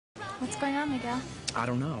What's going on, Miguel? I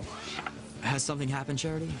don't know. Has something happened,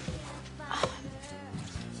 Charity?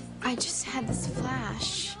 I just had this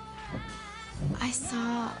flash. I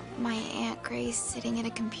saw my Aunt Grace sitting at a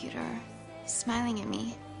computer, smiling at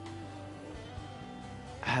me.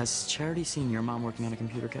 Has Charity seen your mom working on a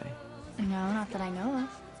computer, Kay? No, not that I know of.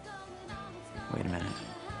 Wait a minute.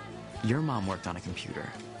 Your mom worked on a computer.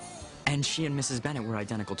 And she and Mrs. Bennett were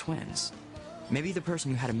identical twins. Maybe the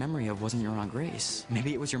person you had a memory of wasn't your Aunt Grace.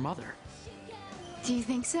 Maybe it was your mother. Do you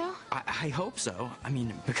think so? I hope so. I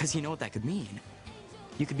mean, because you know what that could mean.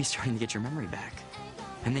 You could be starting to get your memory back.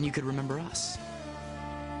 And then you could remember us.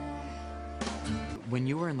 When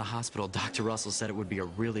you were in the hospital, Dr. Russell said it would be a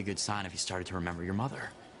really good sign if you started to remember your mother.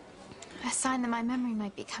 A sign that my memory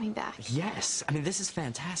might be coming back. Yes. I mean, this is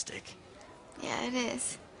fantastic. Yeah, it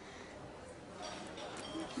is.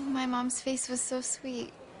 My mom's face was so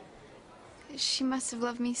sweet. She must have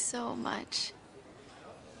loved me so much.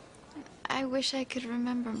 I wish I could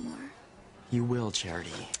remember more. You will,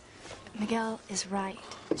 Charity. Miguel is right,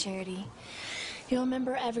 Charity. You'll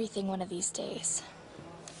remember everything one of these days.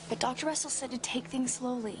 But Dr. Russell said to take things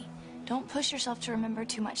slowly. Don't push yourself to remember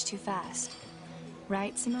too much too fast.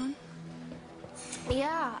 Right, Simone?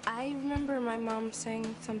 Yeah, I remember my mom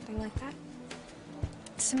saying something like that.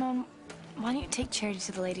 Simone, why don't you take Charity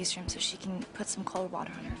to the ladies' room so she can put some cold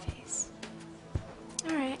water on her face?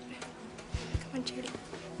 All right. Come on, Charity.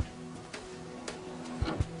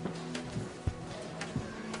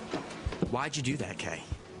 Why'd you do that, Kay?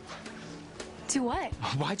 Do what?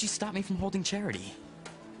 Why'd you stop me from holding Charity?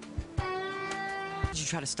 Why'd you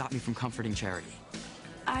try to stop me from comforting Charity?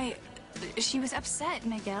 She was upset,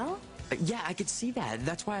 Miguel. Yeah, I could see that.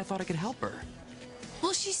 That's why I thought I could help her.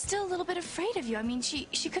 Well, she's still a little bit afraid of you. I mean, she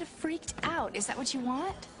could have freaked out. Is that what you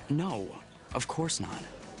want? No, of course not.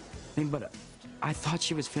 I mean, but I thought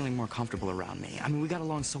she was feeling more comfortable around me. I mean, we got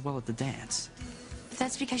along so well at the dance.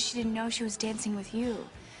 That's because she didn't know she was dancing with you.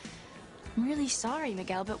 I'm really sorry,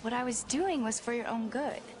 Miguel, but what I was doing was for your own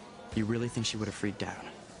good. You really think she would have freaked out?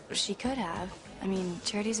 She could have. I mean,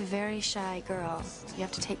 Charity's a very shy girl. You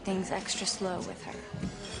have to take things extra slow with her.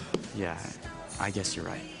 Yeah, I guess you're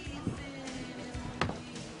right.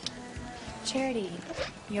 Charity,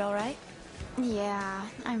 you all right? Yeah,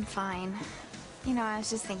 I'm fine. You know, I was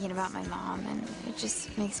just thinking about my mom, and it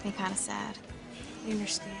just makes me kind of sad. I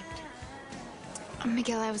understand.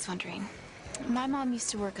 Miguel, I was wondering. My mom used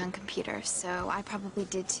to work on computers, so I probably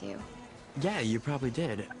did too. Yeah, you probably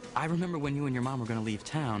did. I remember when you and your mom were going to leave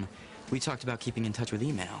town, we talked about keeping in touch with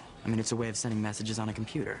email. I mean, it's a way of sending messages on a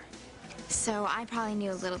computer. So I probably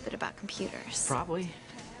knew a little bit about computers. Probably.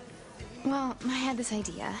 Well, I had this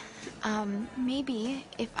idea. Maybe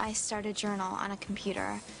if I start a journal on a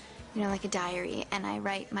computer, you know, like a diary, and I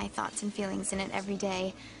write my thoughts and feelings in it every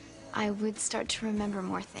day, I would start to remember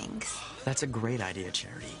more things. That's a great idea,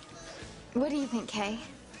 Charity. What do you think, Kay?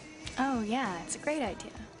 Oh, yeah, it's a great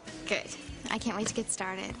idea. Good. I can't wait to get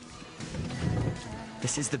started.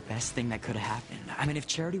 This is the best thing that could have happened. I mean, if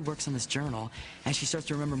Charity works on this journal and she starts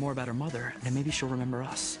to remember more about her mother, then maybe she'll remember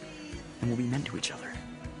us. And we'll be meant to each other.